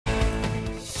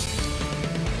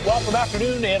Well, from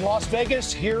afternoon in Las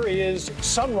Vegas, here is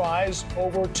sunrise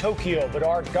over Tokyo, but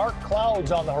are dark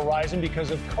clouds on the horizon because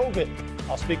of COVID.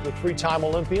 I'll speak with three-time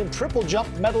Olympian triple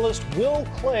jump medalist Will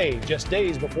Clay just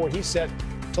days before he's set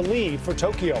to leave for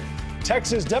Tokyo.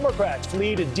 Texas Democrats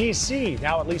flee to D.C.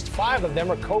 Now at least 5 of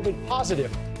them are COVID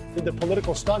positive. Did the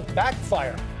political stunt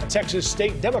backfire? A Texas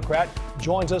state Democrat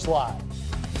joins us live.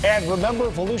 And remember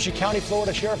Volusia County,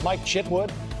 Florida Sheriff Mike Chitwood?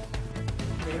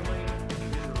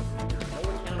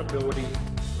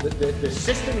 The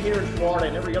system here in Florida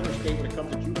and every other state when it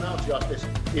comes to juvenile justice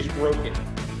is broken.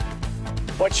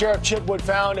 What Sheriff Chitwood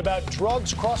found about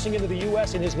drugs crossing into the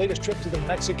U.S. in his latest trip to the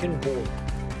Mexican border.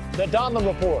 The Donlon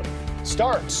Report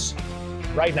starts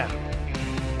right now.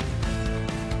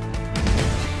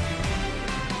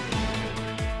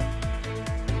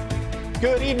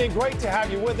 Good evening. Great to have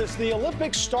you with us. The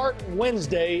Olympics start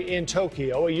Wednesday in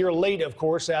Tokyo, a year late, of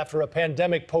course, after a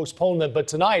pandemic postponement. But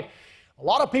tonight, a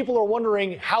lot of people are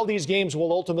wondering how these games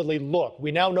will ultimately look.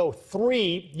 We now know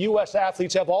 3 U.S.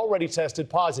 athletes have already tested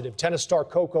positive. Tennis star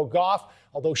Coco Gauff,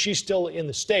 although she's still in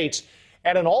the States,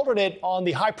 and an alternate on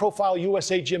the high-profile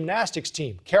USA gymnastics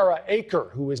team, Kara Aker,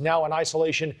 who is now in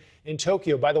isolation in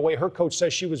Tokyo. By the way, her coach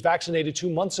says she was vaccinated 2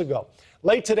 months ago.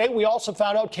 Late today, we also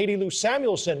found out Katie Lou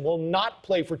Samuelson will not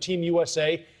play for Team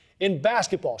USA in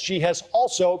basketball. She has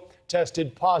also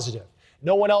tested positive.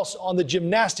 No one else on the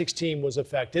gymnastics team was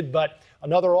affected, but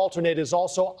another alternate is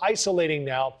also isolating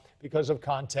now because of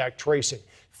contact tracing.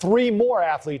 3 more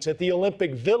athletes at the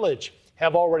Olympic Village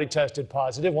have already tested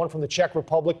positive, one from the Czech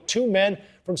Republic, 2 men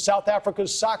from South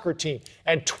Africa's soccer team,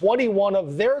 and 21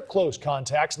 of their close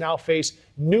contacts now face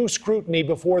new scrutiny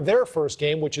before their first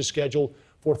game, which is scheduled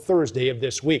for Thursday of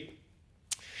this week.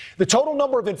 The total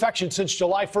number of infections since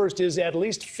July 1st is at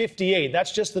least 58.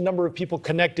 That's just the number of people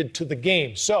connected to the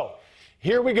game. So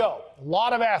here we go. A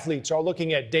lot of athletes are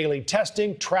looking at daily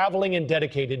testing, traveling in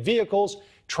dedicated vehicles,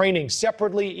 training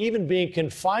separately, even being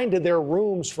confined to their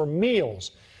rooms for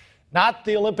meals. Not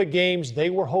the Olympic Games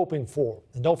they were hoping for.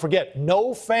 And don't forget,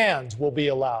 no fans will be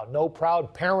allowed. No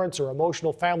proud parents or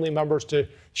emotional family members to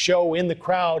show in the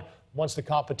crowd once the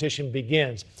competition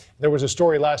begins. There was a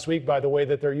story last week, by the way,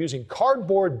 that they're using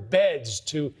cardboard beds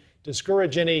to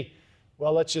discourage any,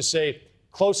 well, let's just say,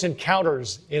 close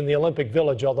encounters in the Olympic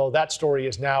Village, although that story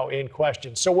is now in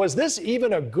question. So was this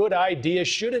even a good idea?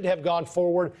 Should it have gone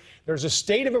forward? There's a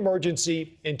state of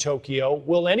emergency in Tokyo.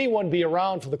 Will anyone be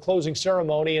around for the closing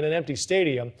ceremony in an empty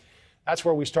stadium? That's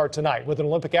where we start tonight with an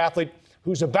Olympic athlete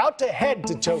who's about to head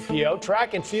to Tokyo,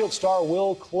 track and field star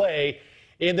Will Clay.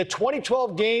 In the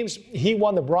 2012 games, he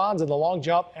won the bronze in the long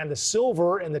jump and the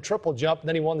silver in the triple jump. And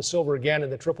then he won the silver again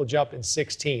in the triple jump in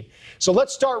 16. So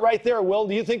let's start right there, Will.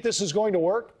 Do you think this is going to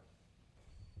work?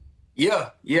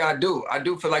 Yeah, I do. I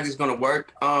do feel like it's going to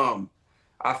work.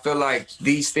 I feel like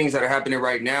these things that are happening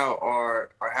right now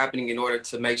are happening in order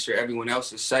to make sure everyone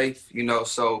else is safe,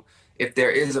 so if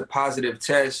there is a positive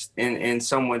test and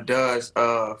someone does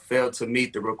fail to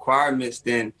meet the requirements,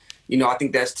 then, I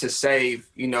think that's to save,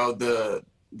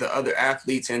 the other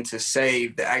athletes and to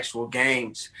save the actual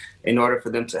games in order for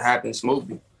them to happen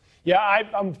smoothly. Yeah,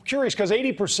 I'm curious because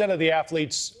 80% of the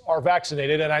athletes are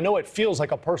vaccinated, and I know it feels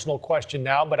like a personal question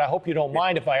now, but I hope you don't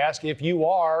mind if I ask if you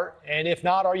are, and if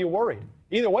not, are you worried?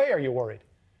 Either way, are you worried?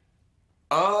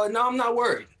 No, I'm not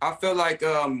worried. I feel like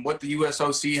what the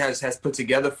USOC has put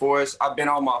together for us, I've been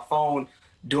on my phone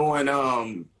doing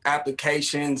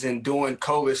applications and doing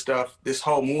COVID stuff this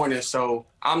whole morning. So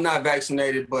I'm not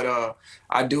vaccinated, but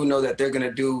I do know that they're going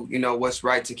to do, what's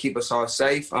right to keep us all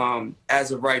safe.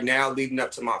 As of right now, leading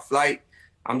up to my flight,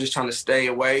 I'm just trying to stay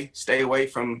away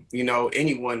from,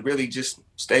 anyone, really just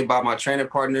stay by my training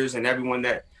partners and everyone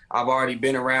that I've already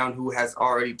been around who has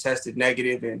already tested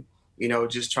negative and,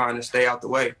 just trying to stay out the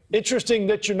way. Interesting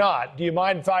that you're not. Do you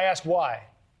mind if I ask why?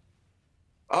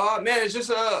 Man, it's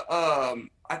just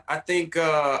I think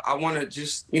I want to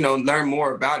just learn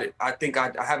more about it. I think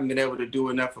I haven't been able to do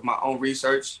enough of my own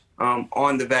research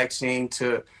on the vaccine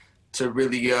to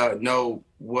really know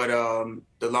what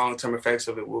the long-term effects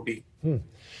of it will be.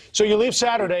 So you leave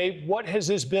Saturday. What has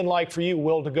this been like for you,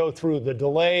 Will, to go through the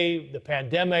delay, the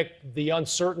pandemic, the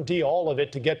uncertainty, all of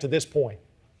it to get to this point?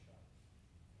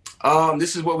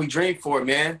 This is what we dreamed for,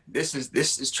 man. This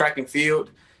is track and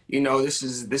field. This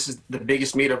is the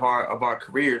biggest meet of our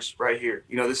careers right here.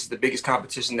 This is the biggest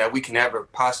competition that we can ever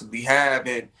possibly have.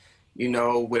 And,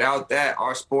 without that,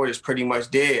 our sport is pretty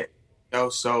much dead.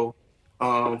 So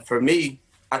for me,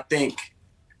 I think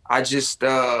I just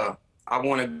I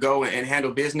want to go and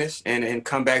handle business and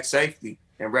come back safely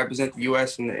and represent the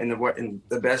U.S. in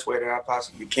the best way that I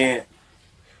possibly can.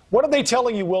 What are they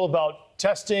telling you, Will, about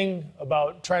testing,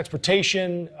 about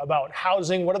transportation, about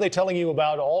housing? What are they telling you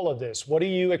about all of this? What are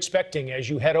you expecting as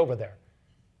you head over there?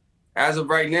 As of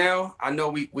right now, I know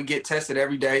we get tested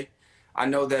every day. I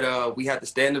know that we have to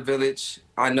stay in the village.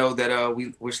 I know that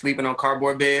we're sleeping on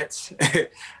cardboard beds.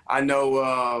 I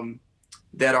know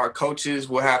that our coaches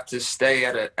will have to stay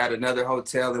at another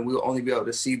hotel, and we'll only be able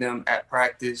to see them at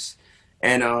practice.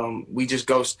 And we just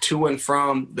go to and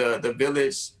from the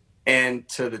village and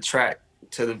to the track,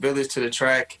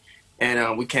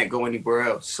 and we can't go anywhere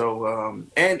else. So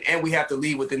and we have to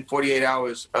leave within 48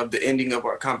 hours of the ending of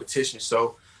our competition.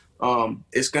 So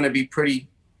it's going to be pretty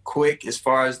quick as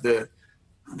far as the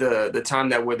time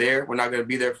that we're there. We're not going to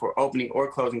be there for opening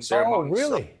or closing ceremony. Oh,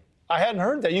 really? So, I hadn't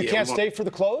heard that. You can't stay for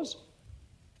the close?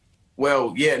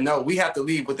 Well, yeah, no, we have to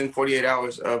leave within 48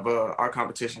 hours of our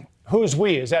competition. Who's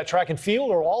we? Is that track and field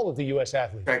or all of the U.S.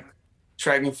 athletes?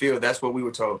 Track and field, that's what we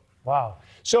were told. Wow.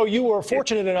 So you were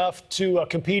fortunate enough to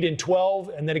compete in 12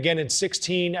 and then again in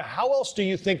 16. How else do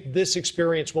you think this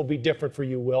experience will be different for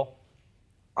you, Will?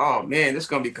 Oh, man, this is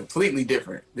going to be completely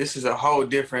different. This is a whole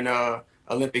different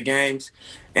Olympic Games.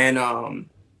 And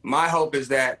my hope is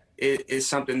that it is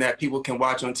something that people can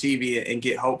watch on TV and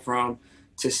get hope from,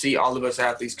 to see all of us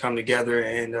athletes come together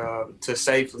and to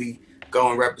safely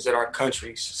go and represent our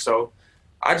countries. So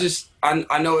I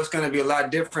know it's going to be a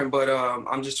lot different, but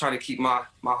I'm just trying to keep my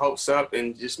hopes up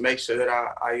and just make sure that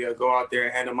I go out there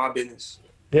and handle my business.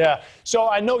 Yeah. So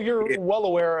I know you're well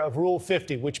aware of Rule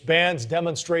 50, which bans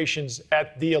demonstrations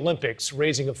at the Olympics,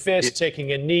 raising a fist,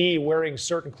 taking a knee, wearing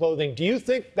certain clothing. Do you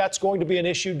think that's going to be an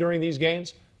issue during these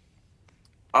games?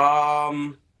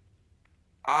 I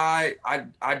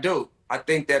do. I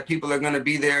think that people are going to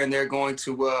be there and they're going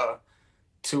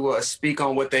to speak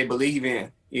on what they believe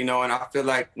in, you know, and I feel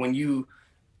like when you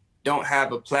don't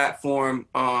have a platform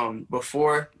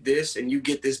before this and you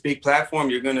get this big platform,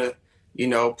 you're going to, you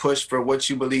know, push for what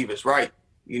you believe is right,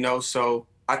 you know. So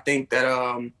I think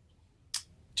that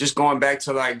just going back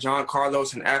to like John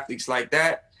Carlos and athletes like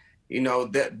that, you know,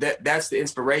 that's the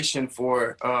inspiration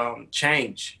for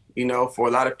change. You know, for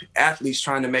a lot of athletes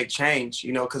trying to make change,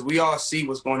 you know, because we all see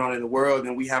what's going on in the world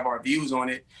and we have our views on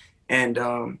it. And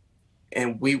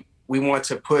we want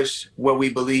to push what we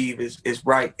believe is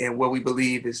right and what we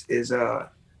believe is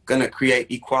going to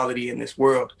create equality in this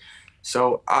world.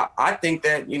 So I think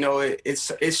that, you know,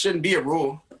 it shouldn't be a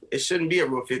rule. It shouldn't be a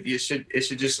Rule 50. It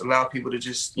should just allow people to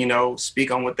just, you know, speak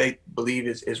on what they believe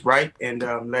is right and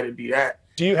let it be that.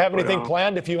 Do you have anything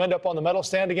planned if you end up on the medal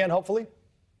stand again, hopefully?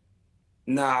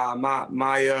 Nah,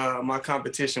 my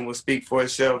competition will speak for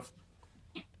itself.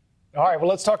 All right, well,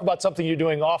 let's talk about something you're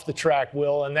doing off the track,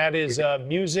 Will, and that is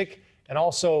music and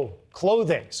also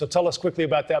clothing. So tell us quickly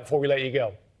about that before we let you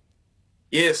go.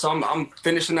 Yeah, so I'm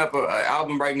finishing up an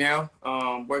album right now,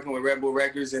 working with Red Bull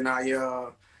Records, and I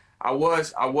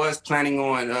was planning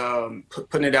on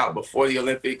putting it out before the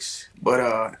Olympics, but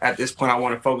at this point I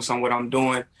want to focus on what I'm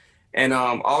doing, and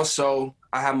also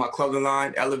I have my clothing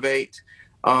line, Elevate.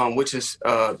 Which is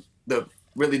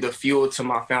really the fuel to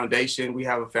my foundation. We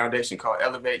have a foundation called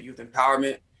Elevate Youth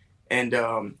Empowerment, and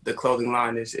the clothing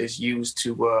line is used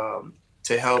to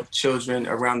help children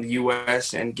around the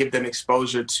U.S. and give them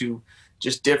exposure to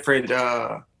just different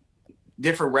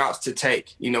routes to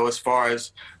take, you know, as far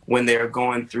as when they're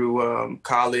going through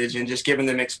college, and just giving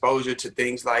them exposure to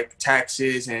things like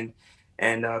taxes and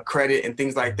credit and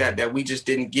things like that we just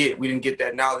didn't get. We didn't get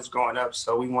that knowledge growing up.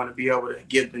 So we want to be able to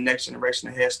give the next generation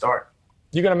a head start.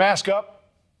 You going to mask up?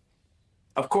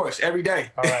 Of course, every day.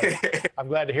 All right. I'm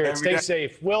glad to hear it. Stay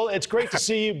safe. Will, it's great to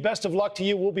see you. Best of luck to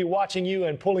you. We'll be watching you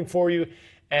and pulling for you.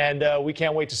 And we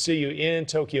can't wait to see you in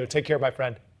Tokyo. Take care, my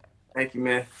friend. Thank you,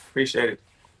 man. Appreciate it.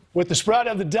 With the spread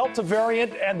of the Delta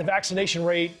variant and the vaccination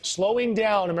rate slowing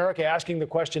down, America asking the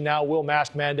question now, will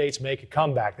mask mandates make a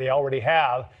comeback? They already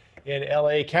have in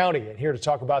L.A. County. And here to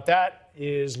talk about that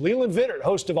is Leland Vittert,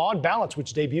 host of On Balance,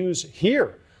 which debuts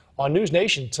here on News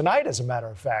Nation tonight, as a matter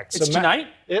of fact. It's tonight?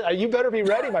 You better be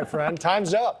ready, my friend.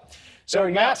 Time's up. So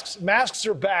masks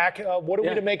are back. What are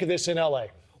we to make of this in L.A.?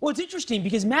 Well, it's interesting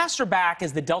because masks are back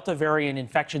as the Delta variant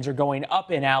infections are going up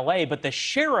in L.A., but the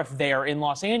sheriff there in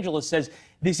Los Angeles says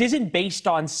this isn't based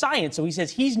on science. So he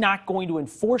says he's not going to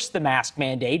enforce the mask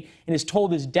mandate and has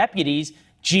told his deputies,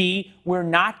 gee, we're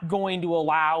not going to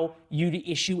allow you to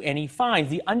issue any fines.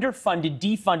 The underfunded,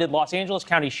 defunded Los Angeles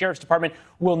County Sheriff's Department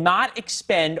will not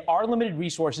expend our limited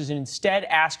resources and instead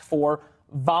ask for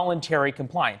voluntary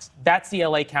compliance. That's the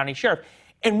LA County Sheriff.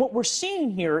 And what we're seeing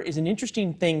here is an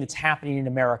interesting thing that's happening in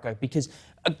America, because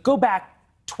go back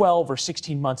 12 or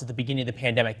 16 months at the beginning of the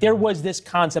pandemic. There was this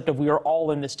concept of we are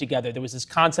all in this together. There was this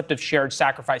concept of shared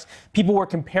sacrifice. People were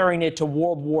comparing it to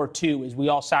World War II as we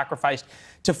all sacrificed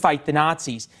to fight the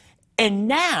Nazis. And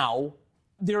now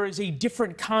there is a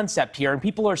different concept here, and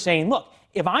people are saying, look,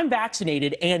 if I'm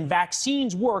vaccinated and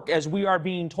vaccines work as we are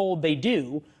being told they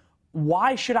do,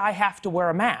 why should I have to wear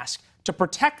a mask to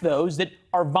protect those that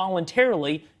are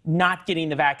voluntarily not getting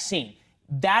the vaccine?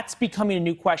 That's becoming a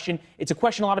new question. It's a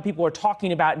question a lot of people are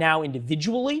talking about now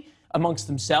individually, amongst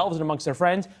themselves and amongst their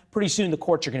friends. Pretty soon the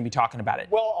courts are going to be talking about it.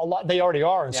 Well, a lot, they already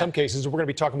are in some cases. We're going to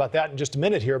be talking about that in just a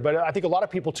minute here. But I think a lot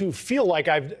of people, too, feel like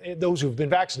those who've been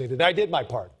vaccinated, I did my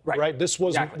part. Right? This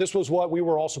was what we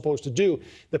were all supposed to do.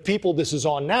 The people this is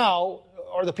on now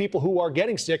are the people who are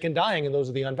getting sick and dying, and those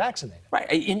are the unvaccinated. Right.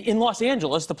 In Los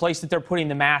Angeles, the place that they're putting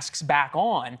the masks back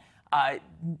on,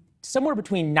 somewhere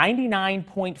between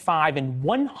 99.5 and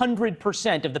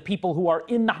 100% of the people who are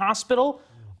in the hospital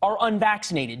are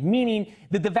unvaccinated, meaning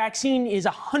that the vaccine is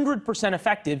 100%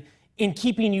 effective in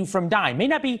keeping you from dying. May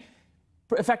not be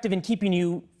effective in keeping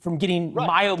you from getting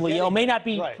mildly ill, may not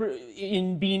be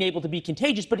in being able to be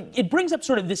contagious, but it brings up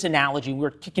sort of this analogy. We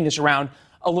were kicking this around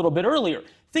a little bit earlier.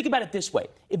 Think about it this way.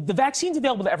 If the vaccine's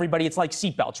available to everybody, it's like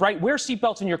seatbelts, right? Wear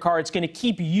seatbelts in your car. It's going to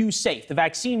keep you safe. The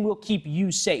vaccine will keep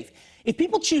you safe. If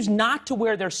people choose not to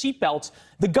wear their seatbelts,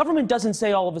 the government doesn't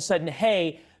say all of a sudden,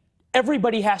 hey,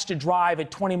 everybody has to drive at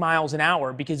 20 miles an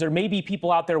hour, because there may be people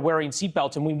out there wearing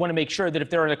seatbelts, and we want to make sure that if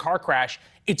they're in a car crash,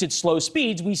 it's at slow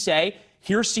speeds. We say,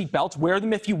 here's seatbelts, wear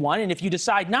them if you want, and if you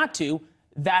decide not to,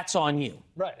 that's on you.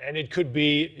 Right, and you could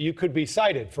be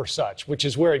cited for such, which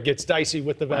is where it gets dicey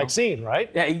with the vaccine, right?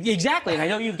 Yeah, exactly. And I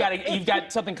know you've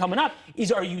got something coming up.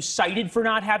 Are you cited for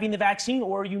not having the vaccine,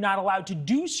 or are you not allowed to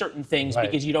do certain things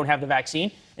because you don't have the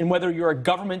vaccine? And whether you're a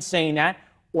government saying that,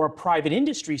 or a private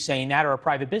industry saying that, or a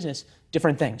private business,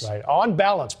 different things. Right. On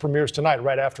Balance premieres tonight,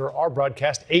 right after our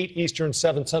broadcast, 8 Eastern,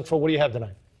 7 Central. What do you have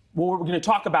tonight? Well, we're going to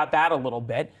talk about that a little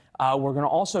bit. We're going to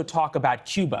also talk about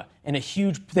Cuba and a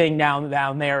huge thing down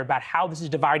there about how this is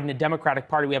dividing the Democratic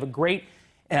Party. We have a great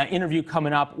interview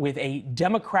coming up with a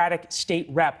Democratic state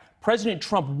rep. President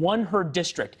Trump won her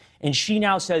district, and she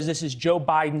now says this is Joe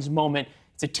Biden's moment.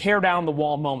 It's a tear down the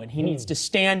wall moment. He needs to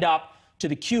stand up to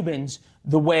the Cubans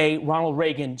the way Ronald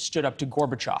Reagan stood up to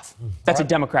Gorbachev. That's a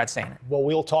Democrat saying it. Well,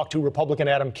 we'll talk to Republican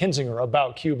Adam Kinzinger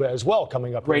about Cuba as well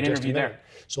coming up. Great interview there.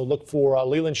 So look for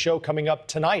Leland's show coming up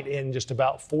tonight in just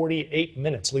about 48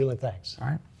 minutes. Leland, thanks. All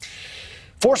right.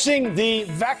 Forcing the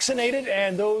vaccinated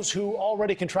and those who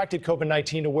already contracted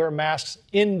COVID-19 to wear masks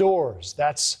indoors.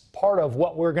 That's part of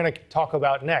what we're going to talk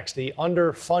about next. The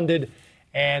underfunded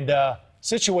and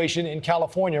situation in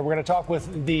California. We're going to talk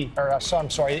with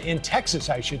in Texas,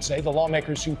 I should say, the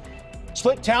lawmakers who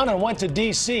split town and went to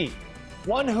D.C.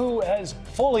 One who has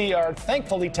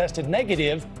thankfully tested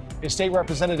negative is State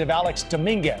Representative Alex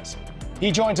Dominguez.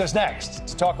 He joins us next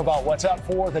to talk about what's up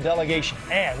for the delegation.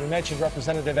 And we mentioned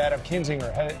Representative Adam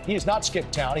Kinzinger. He has not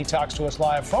skipped town. He talks to us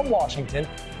live from Washington.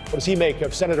 What does he make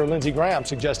of Senator Lindsey Graham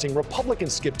suggesting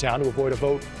Republicans skip town to avoid a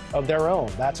vote of their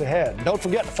own? That's ahead. And don't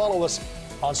forget to follow us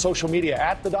on social media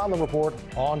at the Donlon Report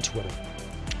on Twitter.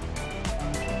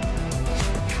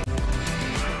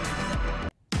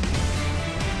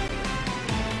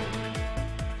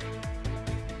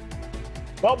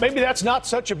 Well, maybe that's not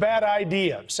such a bad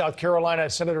idea. South Carolina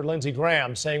Senator Lindsey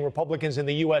Graham saying Republicans in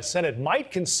the U.S. Senate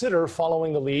might consider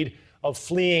following the lead of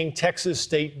fleeing Texas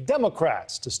state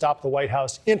Democrats to stop the White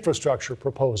House infrastructure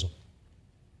proposal.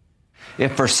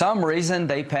 If for some reason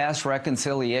they pass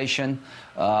reconciliation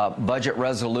budget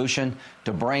resolution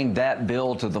to bring that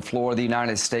bill to the floor of the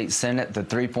United States Senate, the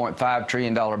 $3.5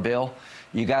 trillion bill,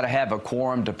 you got to have a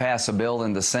quorum to pass a bill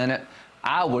in the Senate.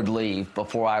 I would leave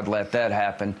before I'd let that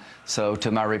happen. So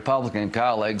to my Republican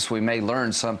colleagues, we may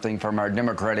learn something from our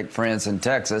Democratic friends in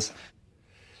Texas.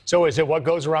 So is it what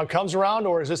goes around comes around,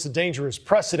 or is this a dangerous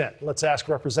precedent? Let's ask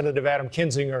Representative Adam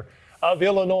Kinzinger of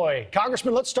Illinois.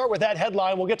 Congressman, let's start with that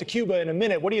headline. We'll get to Cuba in a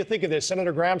minute. What do you think of this?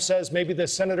 Senator Graham says maybe the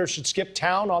senator should skip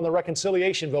town on the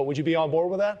reconciliation vote. Would you be on board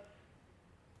with that?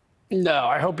 No,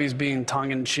 I hope he's being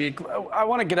tongue-in-cheek. I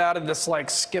want to get out of this, like,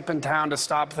 skipping town to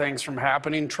stop things from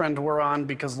happening trend we're on,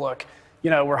 because, look,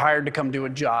 we're hired to come do a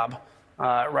job.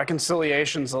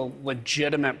 Reconciliation's a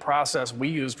legitimate process. We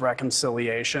used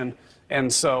reconciliation.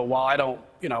 And so while I don't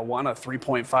want a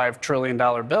 $3.5 trillion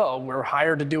bill. We're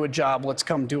hired to do a job. Let's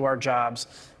come do our jobs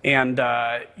and,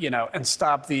 and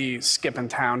stop the skip in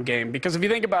town game. Because if you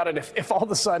think about it, if all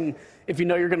of a sudden, if you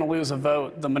know you're going to lose a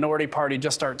vote, the minority party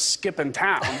just starts skipping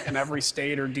town in every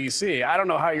state or D.C., I don't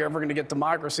know how you're ever going to get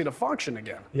democracy to function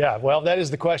again. Yeah, well, that is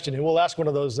the question. And we'll ask one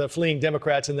of those fleeing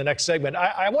Democrats in the next segment.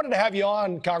 I wanted to have you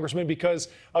on, Congressman, because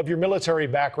of your military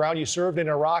background. You served in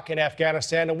Iraq and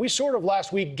Afghanistan, and we sort of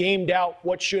last week gamed out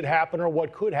what should happen or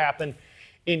what could happen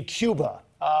in Cuba.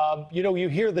 You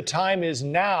hear the time is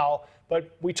now,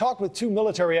 but we talked with two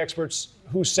military experts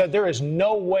who said there is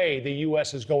no way the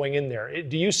U.S. is going in there.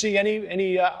 Do you see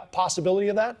any possibility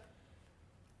of that?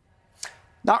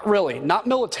 Not really, not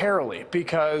militarily,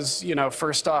 because,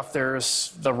 first off,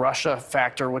 there's the Russia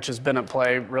factor, which has been at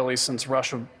play really since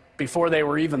Russia, before they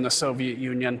were even the Soviet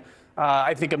Union.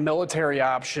 I think a military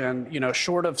option,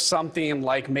 short of something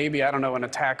like maybe, I don't know, an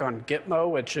attack on Gitmo,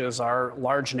 which is our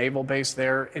large naval base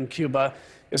there in Cuba,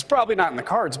 is probably not in the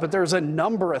cards. But there's a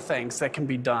number of things that can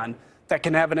be done that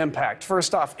can have an impact.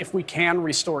 First off, if we can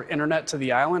restore internet to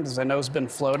the island, as I know has been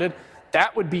floated,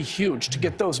 that would be huge to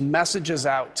get those messages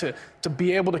out, to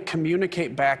be able to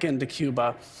communicate back into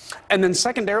Cuba. And then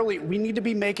secondarily, we need to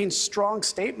be making strong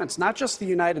statements, not just the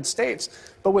United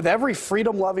States, but with every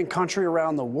freedom-loving country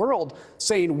around the world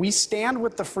saying we stand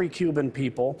with the free Cuban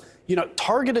people,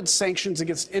 targeted sanctions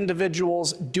against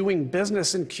individuals doing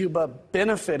business in Cuba,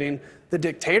 benefiting the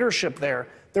dictatorship there.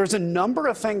 There's a number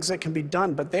of things that can be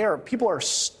done, but people are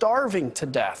starving to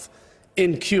death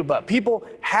in Cuba. People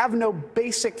have no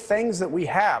basic things that we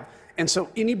have. And so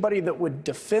anybody that would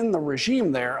defend the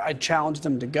regime there, I'd challenge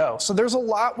them to go. So there's a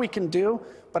lot we can do,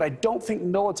 but I don't think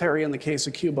military in the case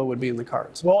of Cuba would be in the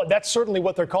cards. Well, that's certainly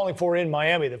what they're calling for in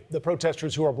Miami, the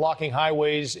protesters who are blocking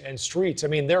highways and streets. I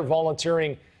mean, they're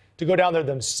volunteering to go down there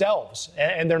themselves,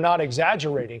 and they're not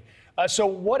exaggerating. So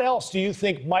what else do you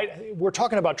think we're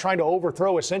talking about trying to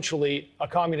overthrow essentially a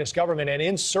communist government and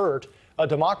insert a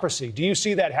democracy. Do you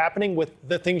see that happening with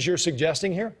the things you're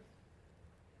suggesting here?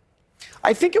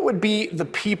 I think it would be the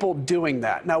people doing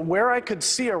that. Now, where I could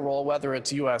see a role, whether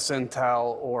it's U.S.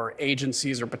 intel or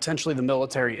agencies or potentially the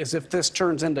military, is if this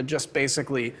turns into just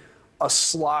basically a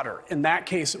slaughter. In that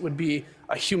case, it would be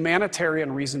a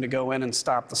humanitarian reason to go in and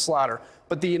stop the slaughter.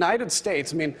 But the United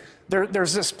States, I mean,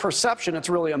 there's this perception, it's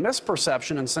really a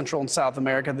misperception in Central and South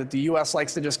America that the U.S.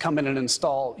 likes to just come in and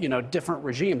install, different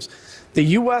regimes. The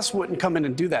U.S. wouldn't come in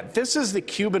and do that. This is the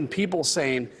Cuban people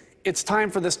saying, it's time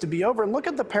for this to be over. And look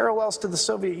at the parallels to the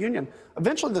Soviet Union.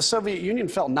 Eventually, the Soviet Union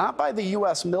fell not by the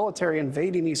U.S. military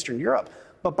invading Eastern Europe,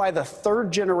 but by the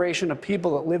third generation of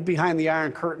people that lived behind the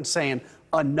Iron Curtain saying,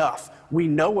 enough. We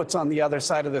know what's on the other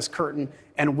side of this curtain,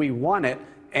 and we want it.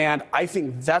 And I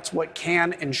think that's what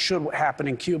can and should happen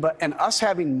in Cuba. And us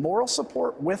having moral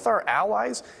support with our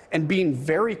allies and being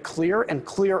very clear and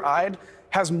clear-eyed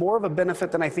has more of a benefit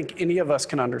than I think any of us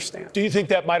can understand. Do you think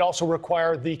that might also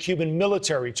require the Cuban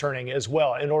military turning as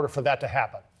well in order for that to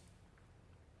happen?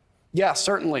 Yeah,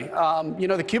 certainly.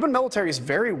 The Cuban military is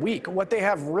very weak. What they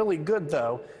have really good,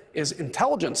 though, is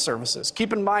intelligence services.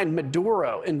 Keep in mind,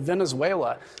 Maduro in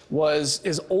Venezuela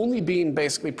is only being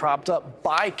basically propped up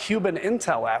by Cuban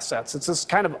intel assets. It's this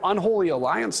kind of unholy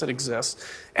alliance that exists.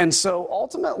 And so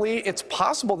ultimately, it's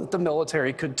possible that the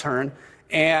military could turn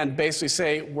and basically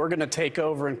say, we're going to take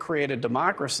over and create a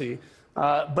democracy.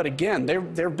 But again, there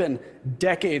have been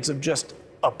decades of just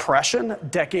oppression,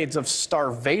 decades of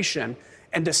starvation.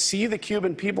 And to see the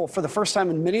Cuban people, for the first time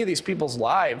in many of these people's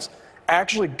lives,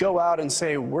 actually go out and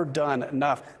say, we're done,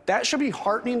 enough. That should be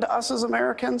heartening to us as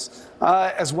Americans,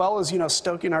 as well as,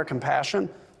 stoking our compassion.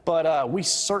 But we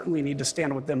certainly need to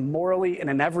stand with them morally and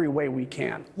in every way we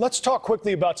can. Let's talk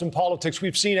quickly about some politics.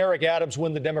 We've seen Eric Adams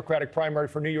win the Democratic primary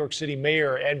for New York City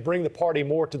mayor and bring the party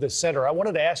more to the center. I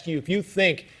wanted to ask you if you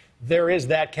think there is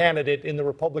that candidate in the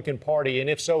Republican Party, and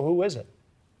if so, who is it?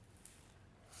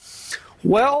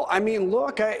 Well, I mean,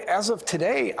 look, as of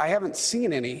today, I haven't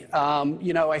seen any.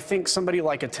 I think somebody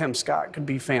like a Tim Scott could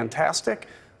be fantastic.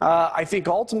 I think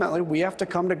ultimately we have to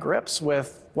come to grips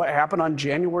with what happened on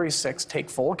January 6th, take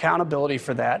full accountability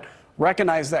for that,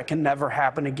 recognize that can never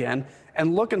happen again,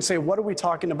 and look and say, what are we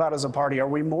talking about as a party? Are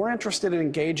we more interested in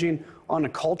engaging on a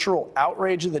cultural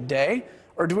outrage of the day?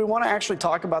 Or do we want to actually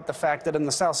talk about the fact that in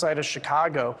the south side of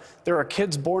Chicago, there are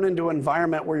kids born into an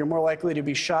environment where you're more likely to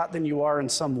be shot than you are in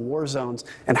some war zones?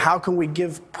 And how can we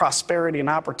give prosperity and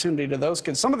opportunity to those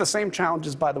kids? Some of the same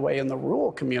challenges, by the way, in the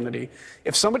rural community.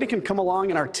 If somebody can come along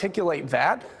and articulate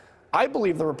that, I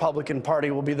believe the Republican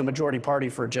Party will be the majority party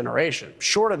for a generation.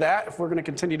 Short of that, if we're going to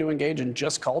continue to engage in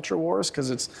just culture wars because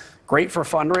it's great for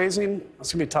fundraising,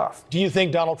 it's going to be tough. Do you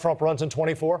think Donald Trump runs in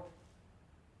 24?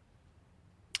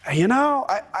 You know,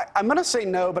 I'm going to say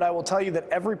no, but I will tell you that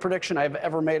every prediction I've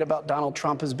ever made about Donald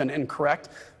Trump has been incorrect.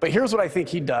 But here's what I think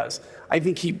he does. I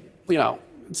think he,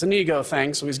 it's an ego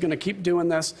thing, so he's going to keep doing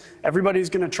this. Everybody's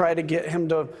going to try to get him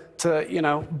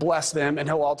to bless them, and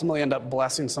he'll ultimately end up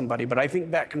blessing somebody. But I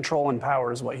think that control and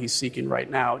power is what he's seeking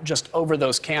right now, just over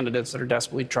those candidates that are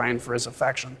desperately trying for his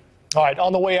affection. All right,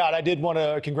 on the way out, I did want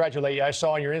to congratulate you. I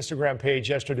saw on your Instagram page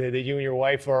yesterday that you and your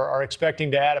wife are expecting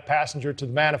to add a passenger to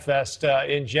the manifest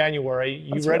in January.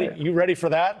 You ready? Right. You ready for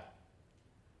that?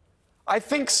 I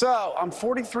think so. I'm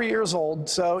 43 years old,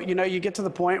 so you get to the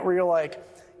point where you're like,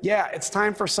 yeah, it's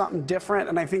time for something different,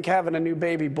 and I think having a new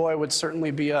baby boy would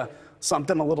certainly be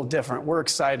something a little different. We're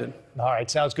excited. All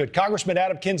right, sounds good. Congressman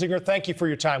Adam Kinzinger, thank you for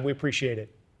your time. We appreciate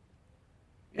it.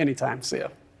 Anytime. See ya.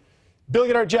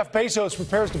 Billionaire Jeff Bezos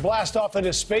prepares to blast off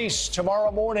into space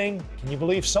tomorrow morning. Can you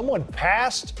believe someone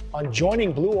passed on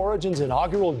joining Blue Origin's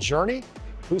inaugural journey?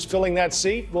 Who's filling that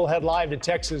seat? We'll head live to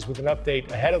Texas with an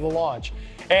update ahead of the launch.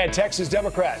 And Texas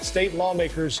Democrats, state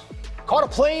lawmakers, caught a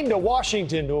plane to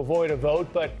Washington to avoid a vote,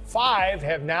 but 5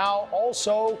 have now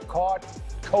also caught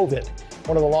COVID.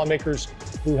 One of the lawmakers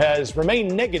who has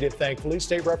remained negative, thankfully,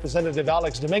 State Representative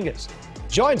Alex Dominguez,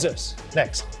 joins us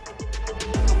next.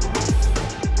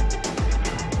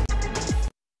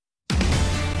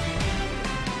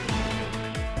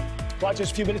 Well,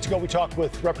 just a few minutes ago, we talked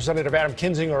with Representative Adam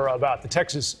Kinzinger about the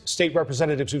Texas state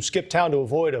representatives who skipped town to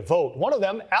avoid a vote. One of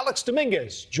them, Alex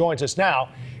Dominguez, joins us now.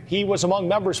 He was among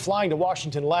members flying to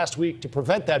Washington last week to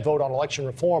prevent that vote on election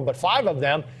reform, but 5 of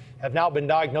them have now been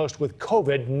diagnosed with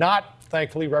COVID. Not,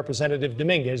 thankfully, Representative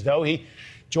Dominguez, though. He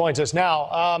joins us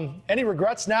now. Any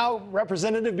regrets now,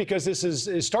 Representative, because this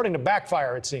is starting to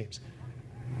backfire, it seems?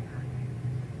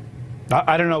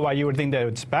 I don't know why you would think that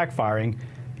it's backfiring.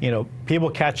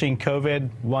 People catching COVID,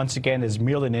 once again, is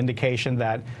merely an indication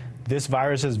that this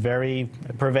virus is very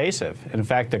pervasive. In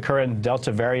fact, the current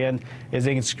Delta variant is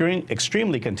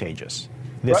extremely contagious.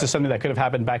 This is something that could have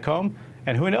happened back home.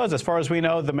 And who knows, as far as we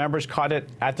know, the members caught it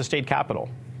at the state capitol.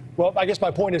 Well, I guess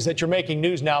my point is that you're making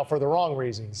news now for the wrong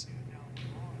reasons.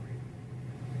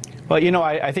 Well,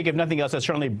 I think if nothing else, that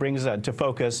certainly brings to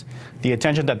focus the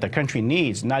attention that the country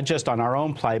needs, not just on our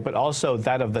own plight, but also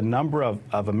that of the number of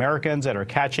Americans that are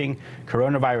catching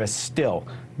coronavirus still.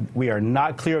 We are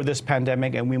not clear of this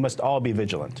pandemic, and we must all be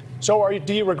vigilant. So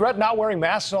do you regret not wearing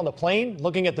masks on the plane?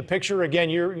 Looking at the picture, again,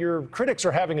 your critics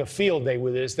are having a field day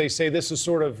with this. They say this is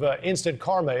sort of instant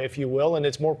karma, if you will, and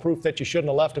it's more proof that you shouldn't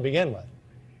have left to begin with.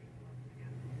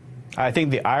 I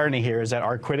think the irony here is that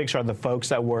our critics are the folks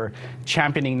that were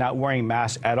championing not wearing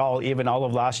masks at all, even all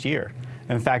of last year.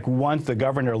 In fact, once the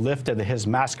governor lifted his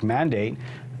mask mandate,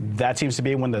 that seems to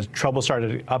be when the trouble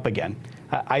started up again.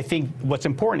 I think what's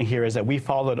important here is that we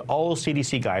followed all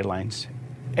CDC guidelines.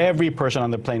 Every person on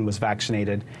the plane was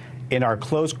vaccinated. In our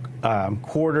close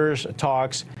quarters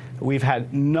talks, we've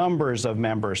had numbers of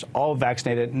members all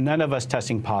vaccinated, none of us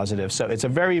testing positive. So it's a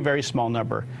very, very small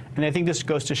number. And I think this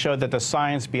goes to show that the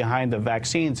science behind the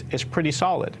vaccines is pretty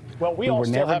solid. Well, we were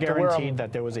never guaranteed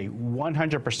that there was a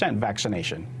 100%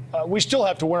 vaccination. We still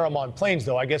have to wear them on planes,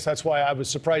 though. I guess that's why I was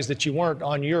surprised that you weren't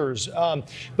on yours.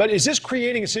 But is this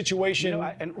creating a situation?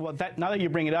 Now that you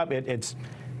bring it up, it's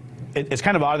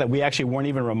kind of odd that we actually weren't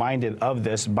even reminded of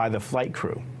this by the flight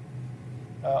crew.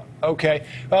 Okay.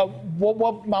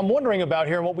 What I'm wondering about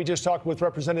here, and what we just talked with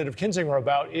Representative Kinzinger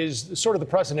about, is sort of the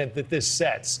precedent that this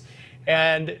sets.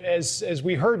 And as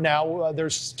we heard now,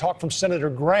 there's talk from Senator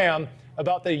Graham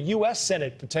about the U.S.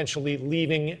 Senate potentially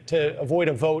leaving to avoid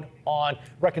a vote on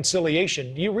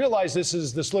reconciliation. Do you realize this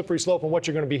is the slippery slope and what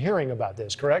you're going to be hearing about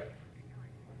this, correct?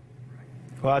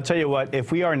 Well, I'll tell you what,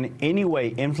 if we are in any way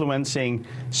influencing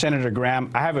Senator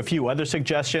Graham, I have a few other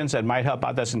suggestions that might help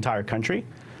out this entire country.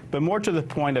 But more to the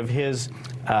point of his,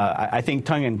 I think,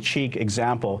 tongue-in-cheek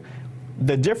example,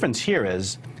 the difference here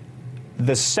is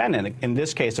the Senate, in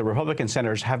this case, the Republican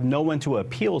senators, have no one to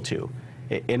appeal to.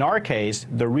 In our case,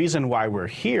 the reason why we're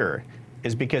here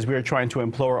is because we're trying to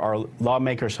implore our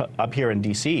lawmakers up here in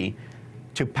D.C.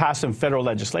 to pass some federal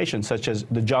legislation, such as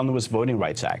the John Lewis Voting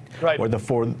Rights Act, or the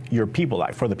For the People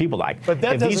Act. But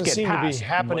that doesn't seem to be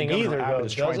happening either, though,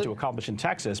 does it? Trying to accomplish in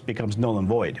Texas becomes null and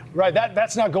void. Right.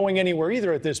 That's not going anywhere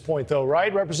either at this point, though,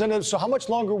 right, Representative? So how much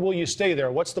longer will you stay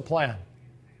there? What's the plan?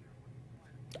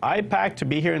 I packed to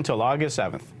be here until August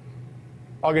 7th.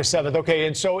 August 7th. Okay.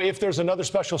 And so if there's another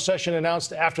special session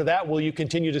announced after that, will you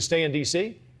continue to stay in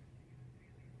D.C.?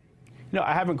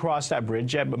 I haven't crossed that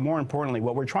bridge yet, but more importantly,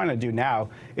 what we're trying to do now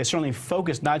is certainly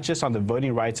focus not just on the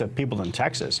voting rights of people in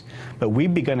Texas, but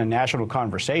we've begun a national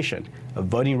conversation of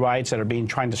voting rights that are being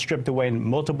tried to strip away in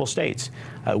multiple states.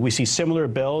 We see similar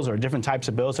bills or different types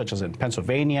of bills, such as in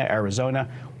Pennsylvania, Arizona.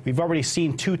 We've already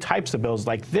seen two types of bills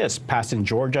like this passed in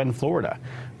Georgia and Florida.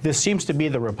 This seems to be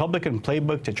the Republican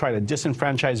playbook to try to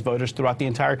disenfranchise voters throughout the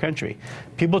entire country.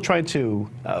 People trying to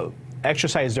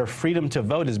exercise their freedom to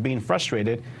vote is being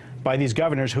frustrated by these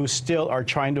governors who still are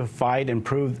trying to fight and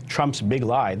prove Trump's big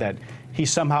lie that he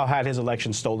somehow had his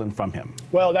election stolen from him.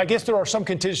 Well, I guess there are some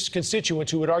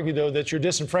constituents who would argue, though, that you're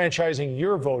disenfranchising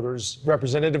your voters,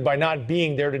 Representative, by not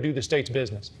being there to do the state's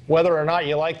business. Whether or not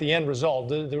you like the end result,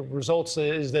 the result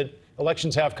is that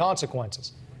elections have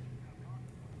consequences.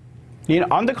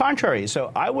 On the contrary,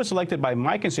 so I was elected by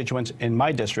my constituents in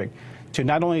my district to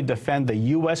not only defend the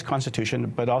U.S. Constitution,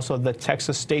 but also the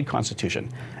Texas state Constitution.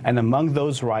 And among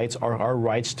those rights are our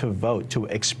rights to vote, to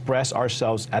express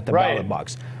ourselves at the ballot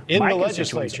box. In my the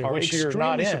legislature, are which you're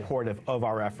not in. supportive of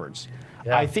our efforts.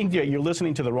 Yeah. I think that you're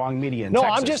listening to the wrong media in No,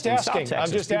 Texas. I'm just asking. I'm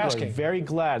just People asking. are very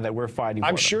glad that we're fighting for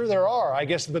I'm them. sure there are, I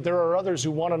guess, but there are others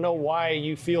who want to know why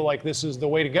you feel like this is the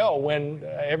way to go when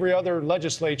every other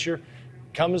legislature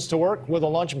comes to work with a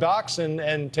lunchbox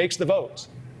and takes the votes.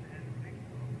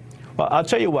 Well, I'll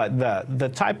tell you what,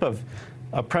 the type of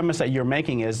premise that you're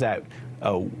making is that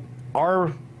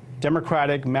our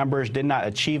Democratic members did not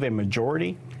achieve a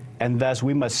majority, and thus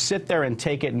we must sit there and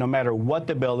take it no matter what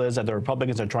the bill is that the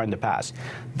Republicans are trying to pass.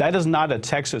 That is not a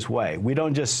Texas way. We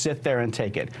don't just sit there and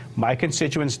take it. My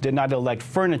constituents did not elect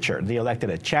furniture. They elected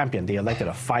a champion. They elected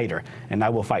a fighter, and I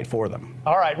will fight for them.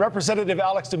 All right, Representative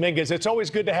Alex Dominguez, it's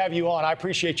always good to have you on. I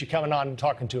appreciate you coming on and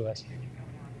talking to us.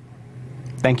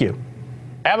 Thank you.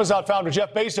 Amazon founder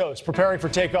Jeff Bezos preparing for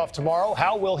takeoff tomorrow.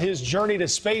 How will his journey to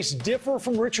space differ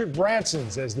from Richard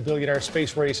Branson's as the billionaire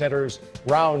space race enters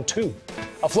round 2?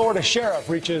 A Florida sheriff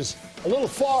reaches a little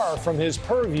far from his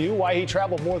purview, why he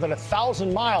traveled more than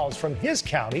 1,000 miles from his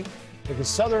county to the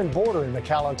southern border in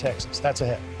McAllen, Texas. That's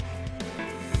ahead.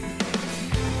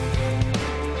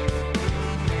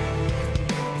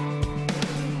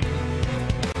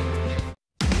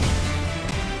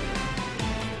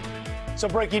 So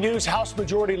breaking news, House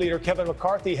Majority Leader Kevin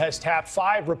McCarthy has tapped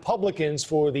 5 Republicans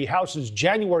for the House's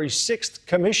January 6th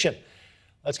commission.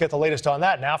 Let's get the latest on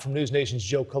that now from News Nation's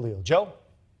Joe Khalil. Joe?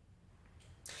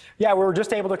 Yeah, we were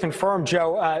just able to confirm,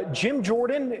 Joe. Jim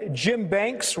Jordan, Jim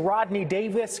Banks, Rodney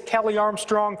Davis, Kelly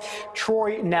Armstrong,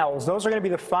 Troy Nehls. Those are going to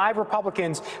be the 5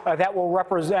 Republicans that will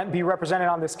be represented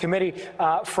on this committee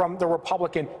from the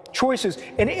Republican choices.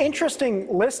 An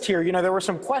interesting list here. There were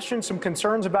some questions, some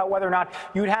concerns about whether or not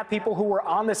you would have people who were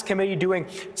on this committee doing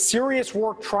serious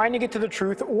work, trying to get to the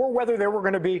truth, or whether there were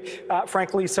going to be,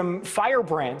 frankly, some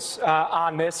firebrands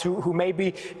on this who may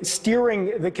be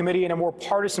steering the committee in a more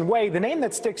partisan way. The name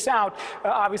that sticks out,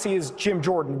 obviously, is Jim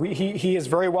Jordan. He is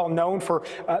very well known for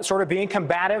sort of being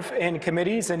combative in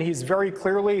committees, and he's very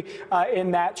clearly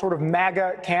in that sort of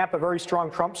MAGA camp, a very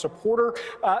strong Trump supporter.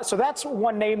 So that's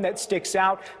one name that sticks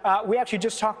out. We actually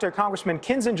just talked to Congressman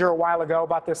Kinzinger a while ago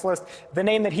about this list. The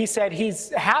name that he said he's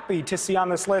happy to see on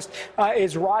this list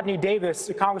is Rodney Davis,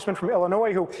 a congressman from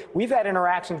Illinois, who we've had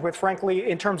interactions with, frankly,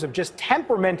 in terms of just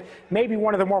temperament, maybe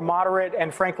one of the more moderate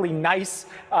and, frankly, nice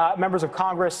members of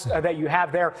Congress that you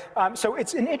have there. So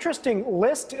it's an interesting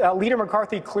list. Leader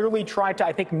McCarthy clearly tried to,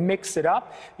 I think, mix it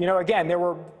up. Again, there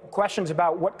were questions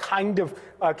about what kind of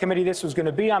committee this was going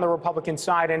to be on the Republican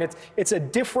side, and it's a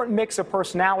different mix of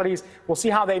personalities. We'll see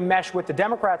how they mesh with the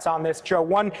Democrats on this. Joe,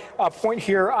 one point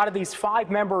here, out of these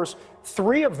 5 members,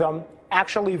 3 of them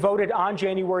actually voted on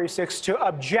January 6th to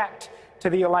object to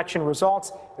the election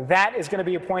results. That is going to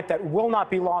be a point that will not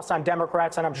be lost on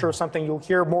Democrats, and I'm sure something you'll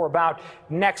hear more about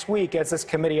next week as this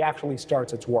committee actually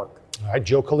starts its work. All right,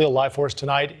 Joe Khalil live for us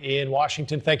tonight in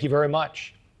Washington. Thank you very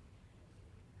much.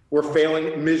 We're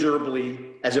failing miserably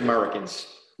as Americans.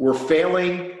 We're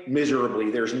failing miserably.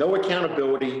 There's no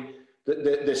accountability.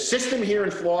 The system here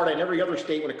in Florida and every other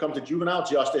state when it comes to juvenile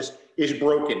justice is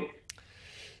broken.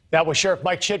 That was Sheriff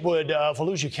Mike Chitwood of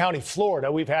Volusia County, Florida.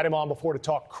 We've had him on before to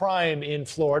talk crime in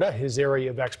Florida, his area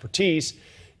of expertise.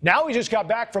 Now he just got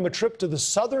back from a trip to the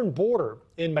southern border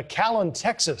in McAllen,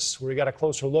 Texas, where he got a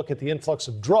closer look at the influx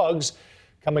of drugs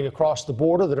coming across the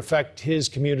border that affect his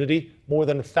community more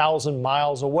than 1,000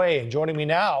 miles away. And joining me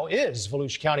now is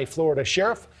Volusia County, Florida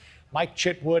Sheriff Mike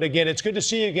Chitwood. Again, it's good to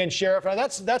see you again, Sheriff. Now,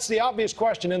 that's the obvious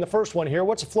question in the first one here.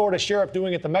 What's a Florida sheriff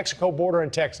doing at the Mexico border in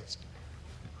Texas?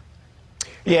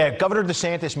 Yeah, Governor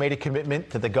DeSantis made a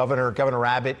commitment to the Governor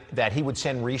Abbott, that he would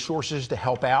send resources to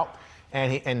help out.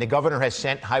 and the governor has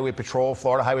sent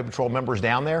Florida Highway Patrol members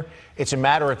down there. It's a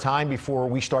matter of time before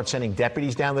we start sending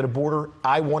deputies down to the border.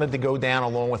 I wanted to go down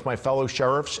along with my fellow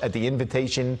sheriffs at the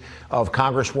invitation of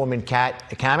Congresswoman Kat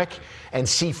Kamek and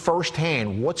see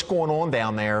firsthand what's going on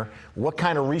down there, what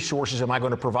kind of resources am I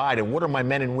going to provide, and what are my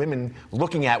men and women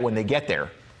looking at when they get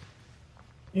there.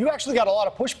 You actually got a lot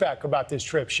of pushback about this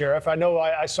trip, Sheriff. I know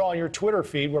I saw on your Twitter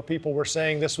feed where people were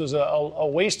saying this was a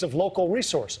waste of local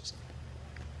resources.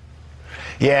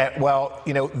 Yeah, well,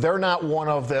 they're not one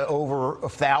of the over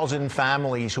 1,000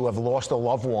 families who have lost a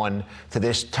loved one to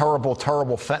this terrible,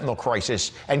 terrible fentanyl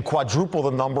crisis, and quadruple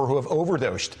the number who have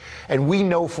overdosed. And we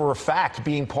know for a fact,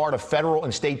 being part of federal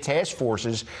and state task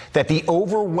forces, that the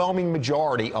overwhelming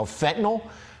majority of fentanyl,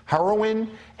 heroin,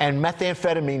 and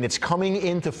methamphetamine that's coming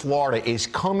into Florida is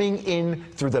coming in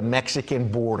through the Mexican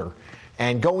border.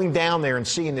 And going down there and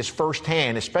seeing this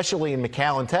firsthand, especially in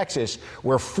McAllen, Texas,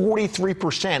 where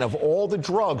 43% of all the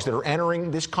drugs that are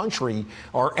entering this country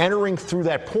are entering through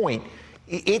that point,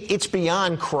 it's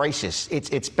beyond crisis.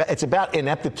 It's about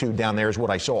ineptitude down there is what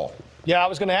I saw. Yeah, I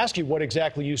was going to ask you what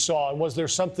exactly you saw. And was there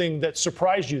something that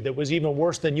surprised you that was even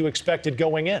worse than you expected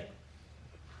going in?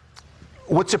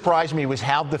 What surprised me was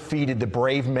how defeated the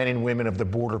brave men and women of the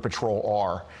Border Patrol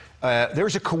are.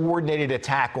 There's a coordinated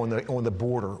attack on the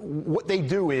border. What they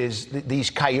do is these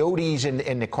coyotes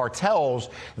and the cartels,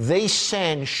 they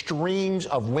send streams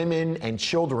of women and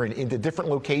children into different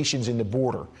locations in the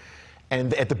border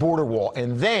and at the border wall.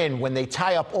 And then when they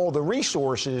tie up all the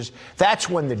resources, that's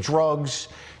when the drugs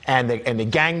and the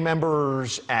gang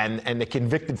members and the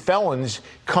convicted felons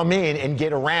come in and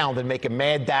get around and make a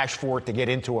mad dash for it to get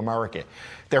into America.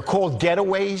 They're called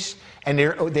getaways, and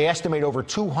they estimate over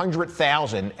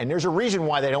 200,000. And there's a reason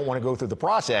why they don't want to go through the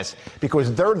process,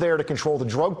 because they're there to control the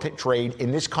drug trade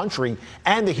in this country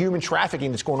and the human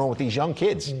trafficking that's going on with these young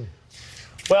kids.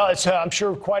 Well, it's, I'm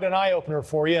sure, quite an eye-opener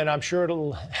for you, and I'm sure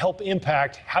it'll help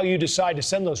impact how you decide to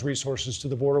send those resources to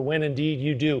the border when indeed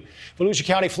you do. Volusia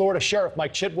County, Florida Sheriff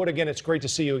Mike Chitwood, again, it's great to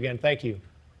see you again. Thank you.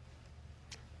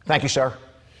 Thank you, sir.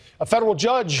 A federal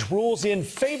judge rules in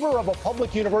favor of a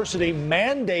public university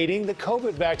mandating the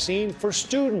COVID vaccine for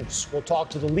students. We'll talk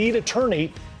to the lead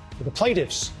attorney for the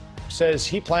plaintiffs. Says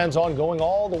he plans on going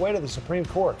all the way to the Supreme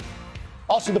Court.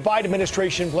 Also, the Biden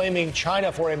administration blaming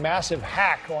China for a massive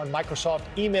hack on Microsoft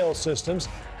email systems.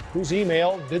 Whose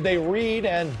email did they read,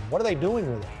 and what are they doing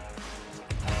with it?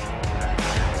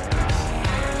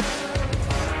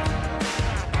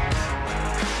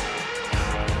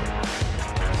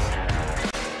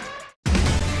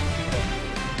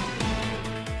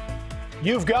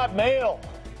 You've got mail.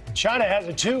 China has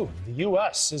it too. The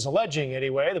U.S. is alleging,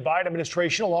 anyway, the Biden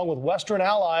administration, along with Western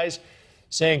allies,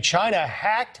 saying China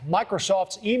hacked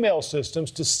Microsoft's email systems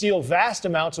to steal vast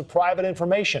amounts of private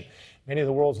information. Many of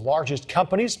the world's largest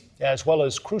companies, as well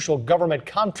as crucial government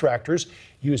contractors,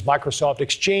 use Microsoft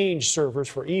Exchange servers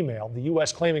for email. The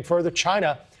U.S. claiming further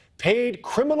China paid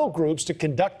criminal groups to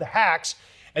conduct the hacks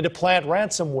and to plant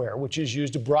ransomware, which is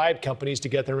used to bribe companies to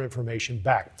get their information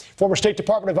back. Former State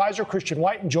Department advisor Christian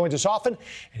Whiten joins us often,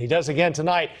 and he does again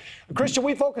tonight. Christian,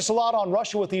 we focus a lot on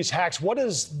Russia with these hacks. What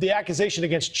does the accusation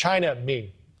against China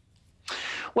mean?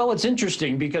 Well, it's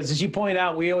interesting because, as you point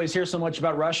out, we always hear so much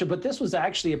about Russia, but this was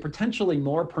actually a potentially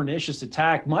more pernicious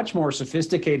attack, much more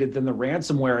sophisticated than the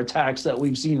ransomware attacks that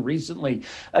we've seen recently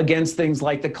against things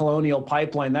like the Colonial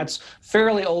Pipeline. That's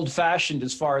fairly old-fashioned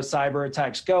as far as cyber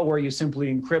attacks go, where you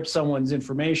simply encrypt someone's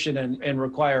information and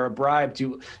require a bribe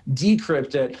to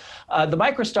decrypt it. The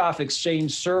Microsoft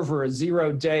Exchange server, a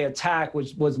zero-day attack,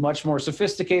 was much more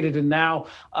sophisticated, and now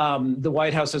the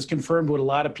White House has confirmed what a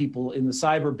lot of people in the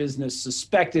cyber business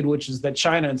suspect, which is that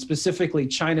China, and specifically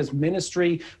China's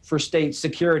Ministry for State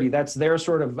Security, that's their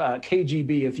sort of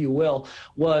KGB, if you will,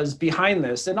 was behind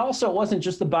this. And also, it wasn't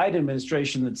just the Biden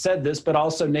administration that said this, but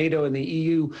also NATO and the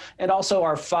EU, and also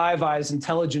our Five Eyes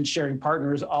intelligence sharing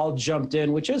partners all jumped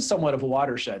in, which is somewhat of a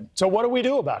watershed. So what do we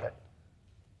do about it?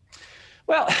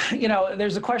 Well,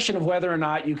 there's a question of whether or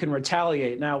not you can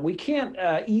retaliate. Now, we can't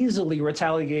easily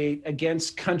retaliate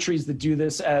against countries that do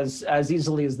this as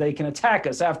easily as they can attack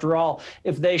us. After all,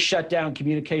 if they shut down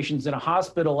communications in a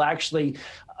hospital, actually,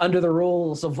 under the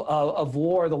rules of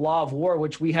war, the law of war,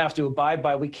 which we have to abide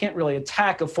by, we can't really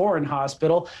attack a foreign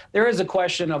hospital. There is a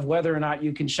question of whether or not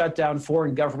you can shut down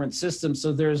foreign government systems.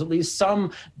 So there's at least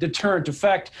some deterrent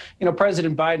effect.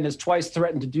 President Biden has twice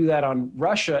threatened to do that on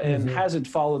Russia and hasn't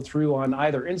followed through on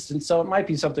either instance. So it might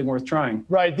be something worth trying.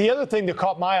 Right. The other thing that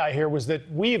caught my eye here was that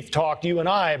we've talked, you and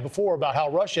I, before about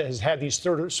how Russia has had these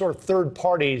sort of third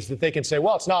parties that they can say,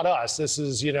 well, it's not us. This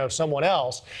is, someone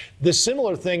else. This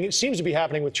similar thing seems to be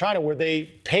happening with with China where they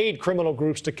paid criminal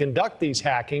groups to conduct these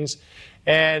hackings.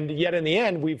 And yet in the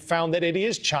end, we've found that it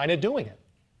is China doing it.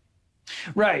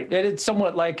 Right. And it's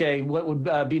somewhat like what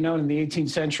would be known in the 18th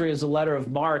century as a letter of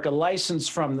marque, a license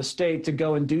from the state to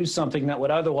go and do something that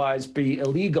would otherwise be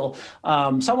illegal.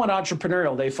 Somewhat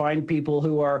entrepreneurial. They find people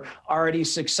who are already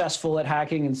successful at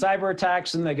hacking and cyber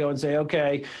attacks, and they go and say,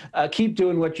 okay, keep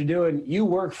doing what you're doing. You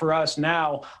work for us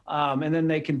now. And then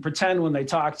they can pretend when they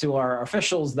talk to our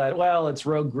officials that, well, it's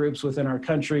rogue groups within our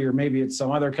country, or maybe it's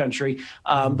some other country.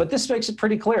 But this makes it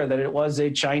pretty clear that it was a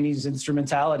Chinese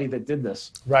instrumentality that did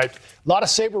this. Right. A lot of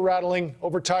saber rattling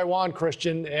over Taiwan,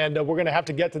 Christian, and we're going to have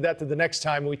to get to that the next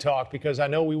time we talk, because I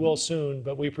know we will soon,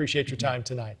 but we appreciate your time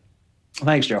tonight.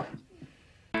 Thanks, Joe.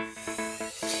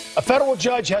 A federal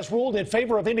judge has ruled in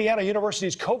favor of Indiana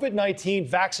University's COVID-19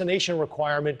 vaccination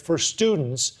requirement for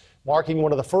students, marking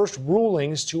one of the first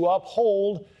rulings to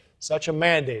uphold such a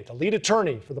mandate. A lead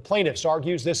attorney for the plaintiffs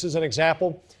argues this is an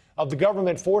example of the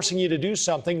government forcing you to do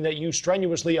something that you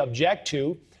strenuously object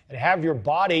to and have your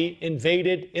body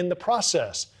invaded in the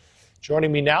process.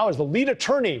 Joining me now is the lead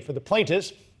attorney for the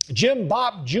plaintiffs, Jim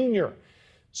Bopp Jr.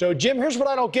 So, Jim, here's what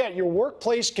I don't get. Your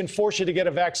workplace can force you to get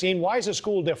a vaccine. Why is a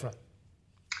school different?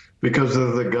 Because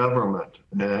of the government,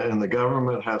 and the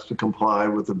government has to comply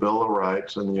with the Bill of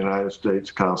Rights and the United States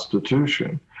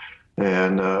Constitution.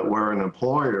 And where an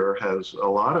employer has a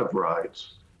lot of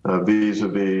rights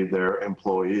vis-a-vis their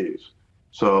employees.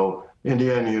 So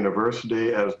Indiana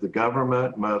University, as the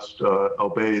government, must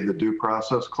obey the Due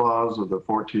Process Clause of the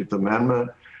 14th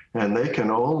Amendment, and they can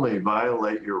only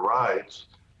violate your rights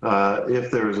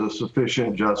if there's a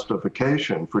sufficient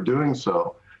justification for doing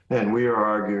so. And we are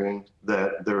arguing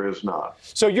that there is not.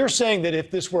 So you're saying that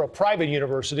if this were a private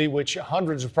university, which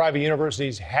hundreds of private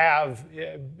universities have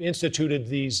instituted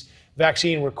these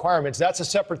vaccine requirements, that's a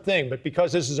separate thing. But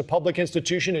because this is a public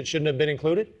institution, it shouldn't have been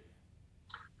included?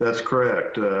 That's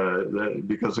correct,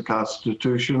 because the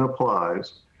Constitution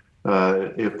applies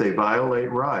if they violate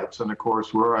rights. And of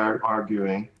course, we're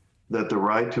arguing that the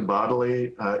right to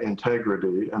bodily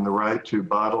integrity and the right to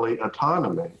bodily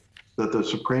autonomy that the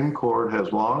Supreme Court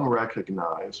has long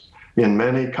recognized in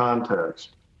many contexts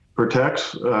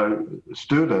protects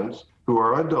students who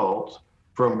are adults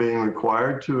from being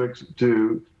required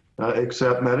to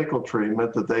accept medical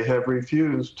treatment that they have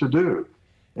refused to do.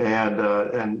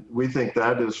 And we think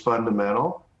that is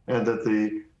fundamental, and that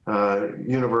the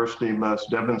university must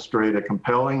demonstrate a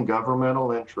compelling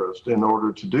governmental interest in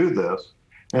order to do this.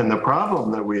 And the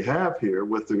problem that we have here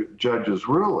with the judge's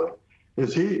ruling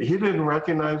is he didn't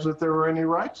recognize that there were any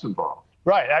rights involved.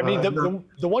 Right. I mean,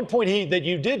 the one point that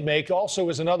you did make also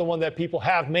is another one that people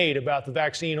have made about the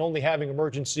vaccine only having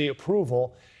emergency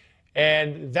approval.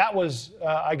 And that was,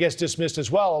 I guess, dismissed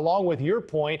as well, along with your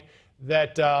point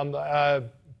that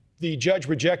the judge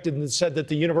rejected and said that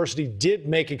the university did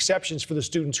make exceptions for the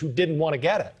students who didn't want to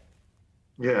get it.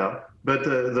 Yeah, but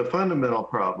the fundamental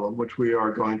problem, which we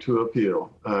are going to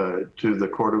appeal to the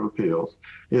Court of Appeals,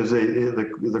 is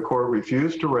the court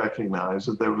refused to recognize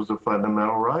that there was a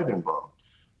fundamental right involved.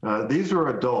 These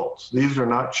are adults. These are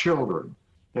not children.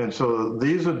 And so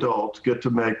these adults get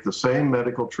to make the same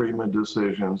medical treatment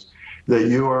decisions that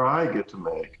you or I get to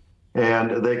make.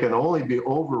 And they can only be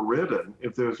overridden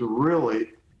if there's a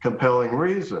really compelling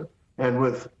reason. And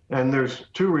there's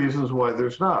two reasons why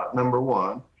there's not. Number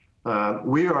one,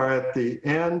 we are at the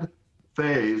end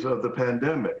phase of the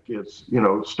pandemic. It's,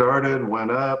 started,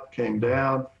 went up, came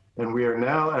down, and we are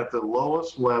now at the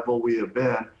lowest level we have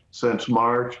been since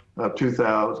March of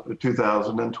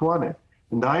 2020.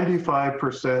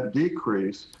 95%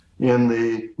 decrease in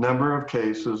the number of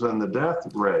cases and the death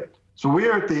rate. So we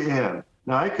are at the end.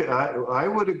 Now, I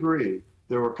would agree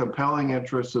there were compelling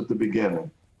interests at the beginning.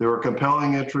 There were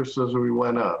compelling interests as we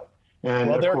went up. And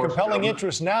well, there are compelling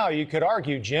interests now, you could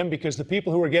argue, Jim, because the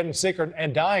people who are getting sick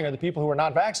and dying are the people who are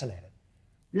not vaccinated.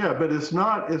 Yeah, but it's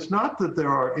not that there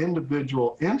are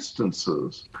individual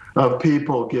instances of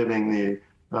people getting the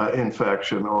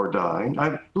infection or dying.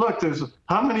 Look,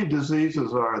 how many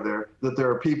diseases are there that there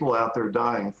are people out there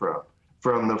dying from?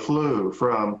 From the flu,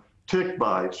 from tick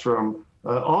bites, from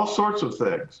all sorts of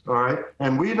things, all right?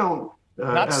 And we don't...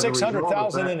 Not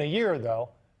 600,000 in a year, though.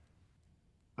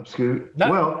 Excuse me?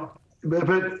 Well,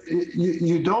 but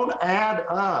you don't add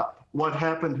up what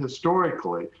happened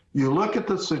historically. You look at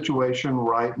the situation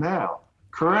right now.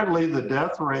 Currently, the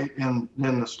death rate in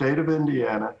the state of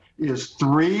Indiana is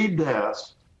 3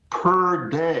 deaths per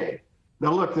day.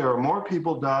 Now, look, there are more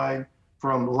people dying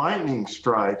from lightning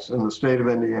strikes in the state of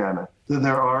Indiana than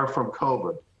there are from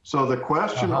COVID. So the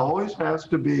question always has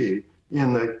to be,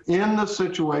 in the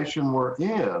situation we're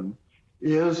in,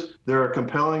 is there a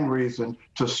compelling reason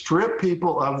to strip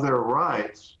people of their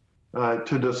rights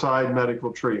to decide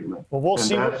medical treatment? Well, we'll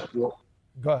see.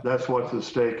 That's what's at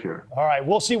stake here. All right,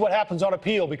 we'll see what happens on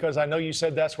appeal, because I know you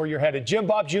said that's where you're headed. Jim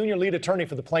Bob Jr., lead attorney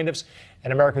for the plaintiffs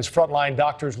and America's Frontline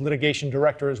Doctors litigation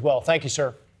director as well. Thank you,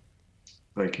 sir.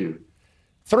 Thank you.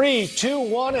 3, 2,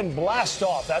 1, and blast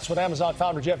off. That's what Amazon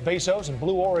founder Jeff Bezos and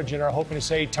Blue Origin are hoping to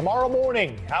say tomorrow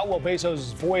morning. How will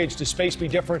Bezos' voyage to space be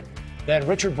different than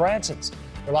Richard Branson's?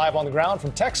 We're live on the ground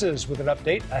from Texas with an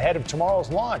update ahead of tomorrow's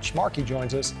launch. Marky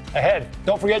joins us ahead.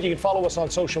 Don't forget, you can follow us on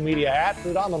social media at the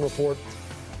Donlon Report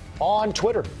on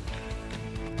Twitter.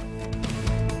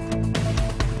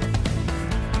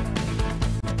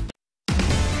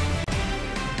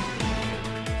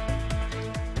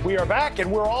 We are back,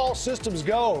 and we're all systems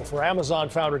go for Amazon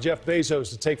founder Jeff Bezos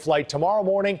to take flight tomorrow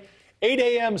morning, 8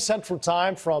 a.m. Central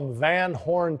Time from Van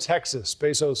Horn, Texas.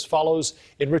 Bezos follows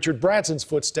in Richard Branson's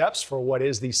footsteps for what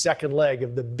is the second leg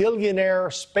of the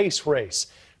billionaire space race.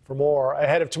 For more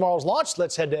ahead of tomorrow's launch,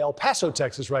 let's head to El Paso,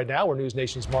 Texas right now, where News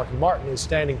Nation's Marky Martin is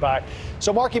standing by.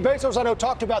 So, Marky, Bezos, I know,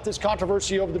 talked about this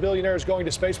controversy over the billionaires going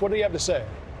to space. What do you have to say?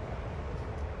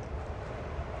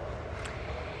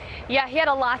 Yeah, he had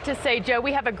a lot to say, Joe.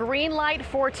 We have a green light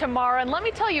for tomorrow. And let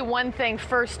me tell you one thing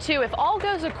first, too. If all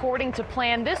goes according to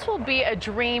plan, this will be a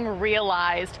dream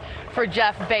realized for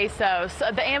Jeff Bezos.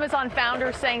 The Amazon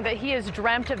founder saying that he has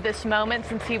dreamt of this moment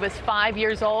since he was 5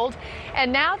 years old.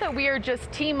 And now that we are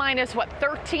just T-minus,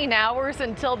 13 hours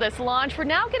until this launch, we're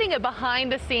now getting a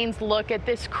behind-the-scenes look at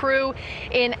this crew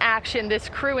in action, this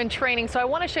crew in training. So I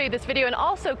want to show you this video. And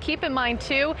also keep in mind,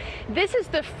 too, this is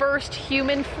the first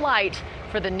human flight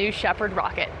for the New Shepard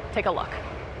rocket. Take a look.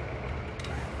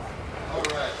 All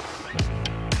right.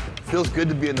 Feels good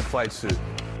to be in the flight suit.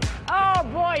 Oh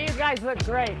boy, you guys look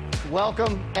great.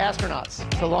 Welcome, astronauts,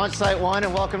 to Launch Site 1,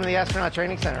 and welcome to the Astronaut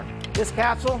Training Center. This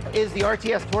capsule is the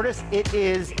RTS Tortoise. It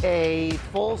is a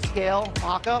full-scale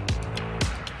mock-up.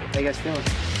 How you guys feeling?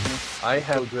 I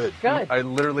have good. I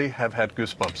literally have had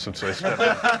goosebumps since I stepped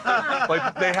in.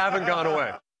 Like, they haven't gone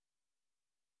away.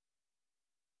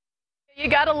 You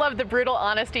gotta love the brutal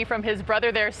honesty from his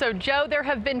brother there. So, Joe, there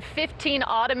have been 15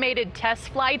 automated test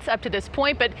flights up to this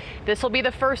point, but this will be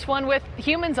the first one with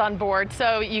humans on board.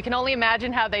 So you can only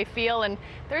imagine how they feel, and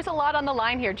there's a lot on the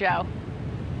line here, Joe.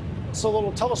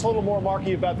 So tell us a little more,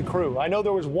 Marky, about the crew. I know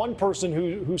there was one person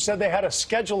who said they had a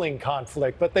scheduling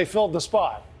conflict, but they filled the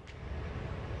spot.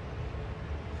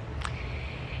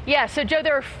 Yeah, so Joe,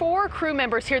 there are 4 crew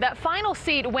members here. That final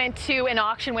seat went to an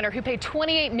auction winner who paid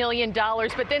 $28 million,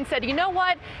 but then said, you know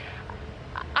what?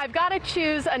 I've got to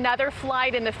choose another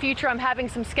flight in the future. I'm having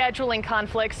some scheduling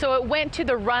conflicts. So it went to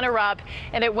the runner-up,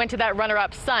 and it went to that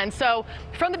runner-up's son. So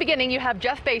from the beginning, you have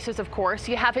Jeff Bezos, of course.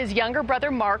 You have his younger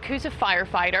brother, Mark, who's a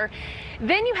firefighter.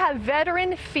 Then you have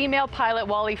veteran female pilot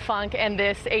Wally Funk and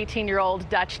this 18-year-old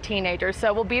Dutch teenager.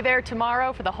 So we'll be there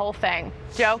tomorrow for the whole thing.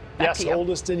 Joe, back to you. Yes,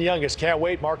 oldest and youngest. Can't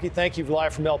wait, Marky. Thank you.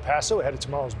 Live from El Paso ahead of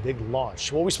tomorrow's big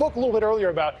launch. Well, we spoke a little bit earlier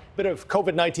about a bit of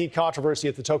COVID-19 controversy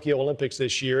at the Tokyo Olympics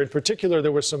this year. In particular,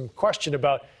 there was some question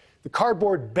about the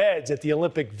cardboard beds at the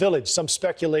Olympic Village, some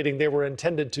speculating they were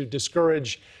intended to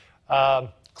discourage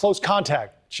close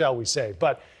contact, shall we say.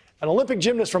 But an Olympic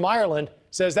gymnast from Ireland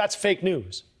says that's fake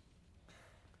news.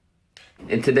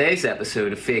 In today's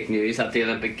episode of Fake News at the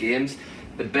Olympic Games,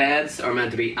 the beds are meant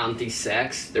to be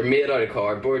anti-sex. They're made out of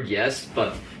cardboard, yes,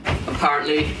 but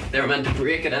apparently they're meant to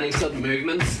break at any sudden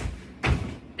movements.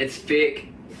 It's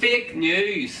fake. Fake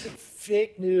news.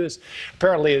 Fake news.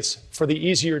 Apparently it's for the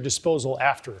easier disposal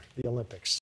after the Olympics.